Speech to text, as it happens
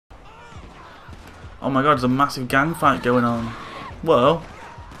Oh my god, there's a massive gang fight going on. Whoa.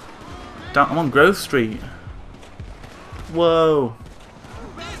 I'm on Grove Street. Whoa.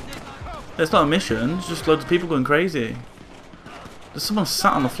 It's not a mission, it's just loads of people going crazy. There's someone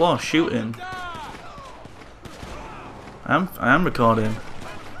sat on the floor shooting. I am recording.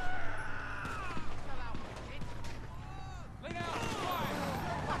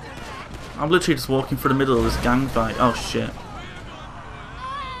 I'm literally just walking through the middle of this gang fight. Oh shit.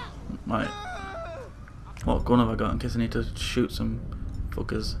 Right. What gun have I got in case I need to shoot some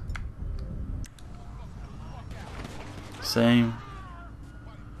fuckers? Same.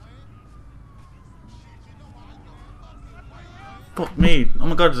 Fuck me. Oh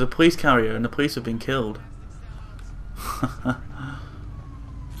my god, there's a police carrier and the police have been killed.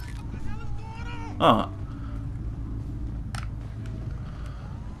 Oh.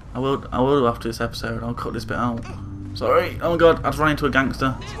 I will do after this episode. I'll cut this bit out. Sorry. Oh my god, I just ran into a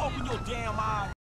gangster.